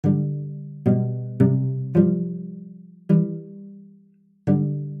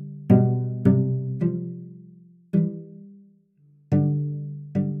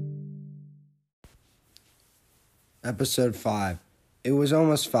Episode 5. It was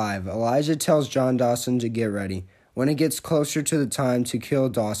almost 5. Elijah tells John Dawson to get ready. When it gets closer to the time to kill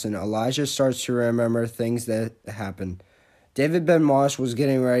Dawson, Elijah starts to remember things that happened. David Ben Mosh was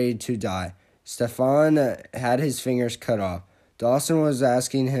getting ready to die. Stefan had his fingers cut off. Dawson was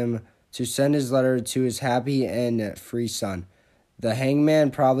asking him to send his letter to his happy and free son. The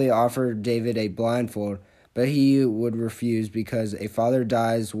hangman probably offered David a blindfold, but he would refuse because a father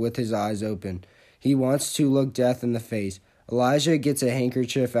dies with his eyes open. He wants to look death in the face. Elijah gets a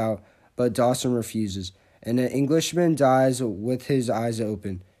handkerchief out, but Dawson refuses. And an Englishman dies with his eyes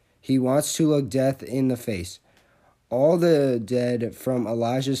open. He wants to look death in the face. All the dead from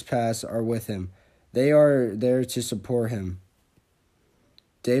Elijah's past are with him. They are there to support him.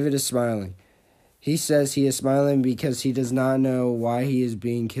 David is smiling. He says he is smiling because he does not know why he is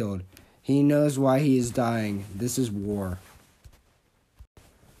being killed. He knows why he is dying. This is war.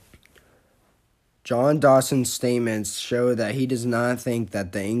 John Dawson's statements show that he does not think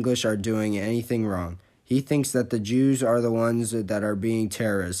that the English are doing anything wrong. He thinks that the Jews are the ones that are being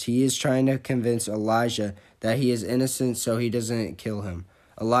terrorists. He is trying to convince Elijah that he is innocent so he doesn't kill him.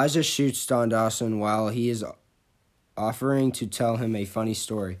 Elijah shoots John Dawson while he is offering to tell him a funny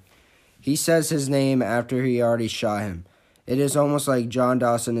story. He says his name after he already shot him. It is almost like John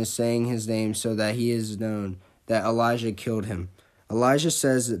Dawson is saying his name so that he is known that Elijah killed him. Elijah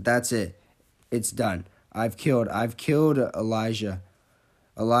says, "That's it. It's done. I've killed Elijah."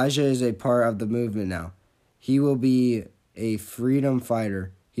 Elijah is a part of the movement now. He will be a freedom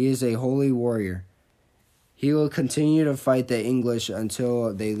fighter. He is a holy warrior. He will continue to fight the English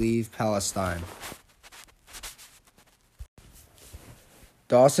until they leave Palestine.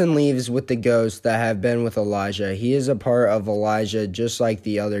 Dawson leaves with the ghosts that have been with Elijah. He is a part of Elijah just like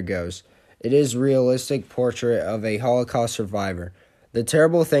the other ghosts. It is a realistic portrait of a Holocaust survivor. The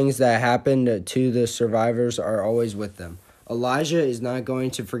terrible things that happened to the survivors are always with them. Elijah is not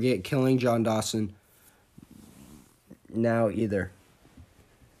going to forget killing John Dawson now either.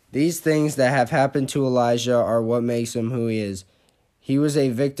 These things that have happened to Elijah are what makes him who he is. He was a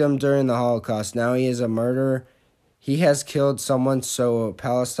victim during the Holocaust. Now he is a murderer. He has killed someone so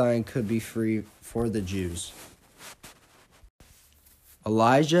Palestine could be free for the Jews.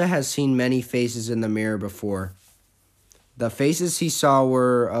 Elijah has seen many faces in the mirror before. The faces he saw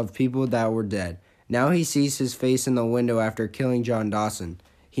were of people that were dead. Now he sees his face in the window after killing John Dawson.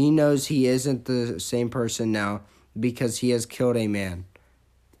 He knows he isn't the same person now because he has killed a man.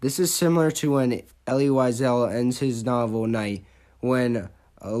 This is similar to when Elie Wiesel ends his novel Night, when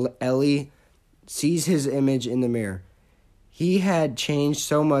Elie sees his image in the mirror. He had changed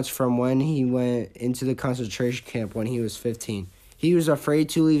so much from when he went into the concentration camp when he was 15. He was afraid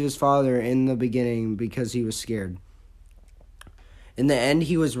to leave his father in the beginning because he was scared. In the end,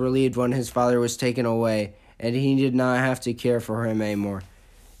 he was relieved when his father was taken away, and he did not have to care for him anymore.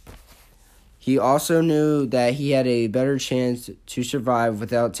 He also knew that he had a better chance to survive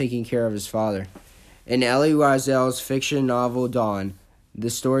without taking care of his father. In Elie Wiesel's fiction novel Dawn,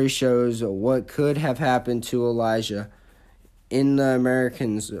 the story shows what could have happened to Elijah. The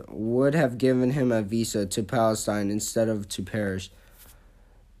Americans would have given him a visa to Palestine instead of to perish.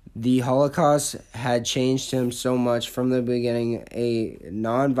 The Holocaust had changed him so much from the beginning, a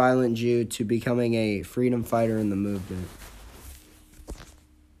non-violent Jew to becoming a freedom fighter in the movement.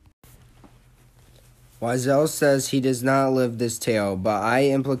 Wiesel says he does not live this tale, but I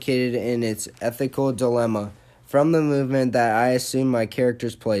implicated in its ethical dilemma from the movement that I assume my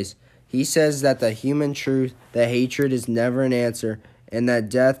character's place. He says that the human truth, that hatred is never an answer, and that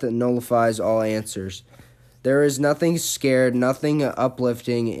death nullifies all answers. There is nothing scared, nothing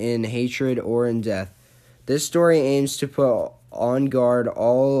uplifting in hatred or in death. This story aims to put on guard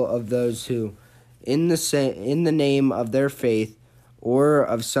all of those who, in the name of their faith or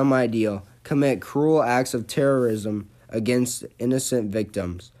of some ideal, commit cruel acts of terrorism against innocent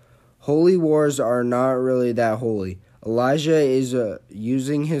victims. Holy wars are not really that holy. Elijah is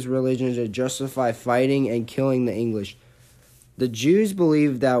using his religion to justify fighting and killing the English. The Jews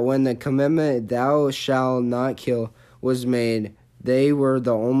believed that when the commandment, "Thou shalt not kill," was made, they were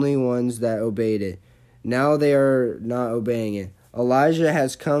the only ones that obeyed it. Now they are not obeying it. Elijah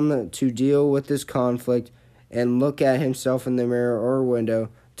has come to deal with this conflict and look at himself in the mirror or window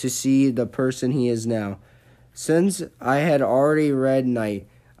to see the person he is now. Since I had already read Night,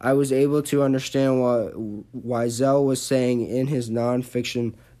 I was able to understand what Wiesel was saying in his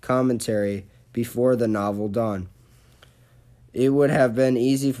non-fiction commentary before the novel Dawn. It would have been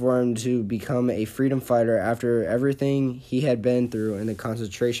easy for him to become a freedom fighter after everything he had been through in the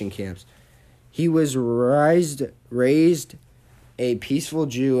concentration camps. He was raised a peaceful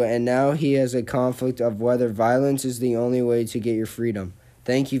Jew, and now he has a conflict of whether violence is the only way to get your freedom.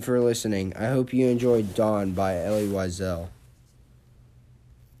 Thank you for listening. I hope you enjoyed Dawn by Elie Wiesel.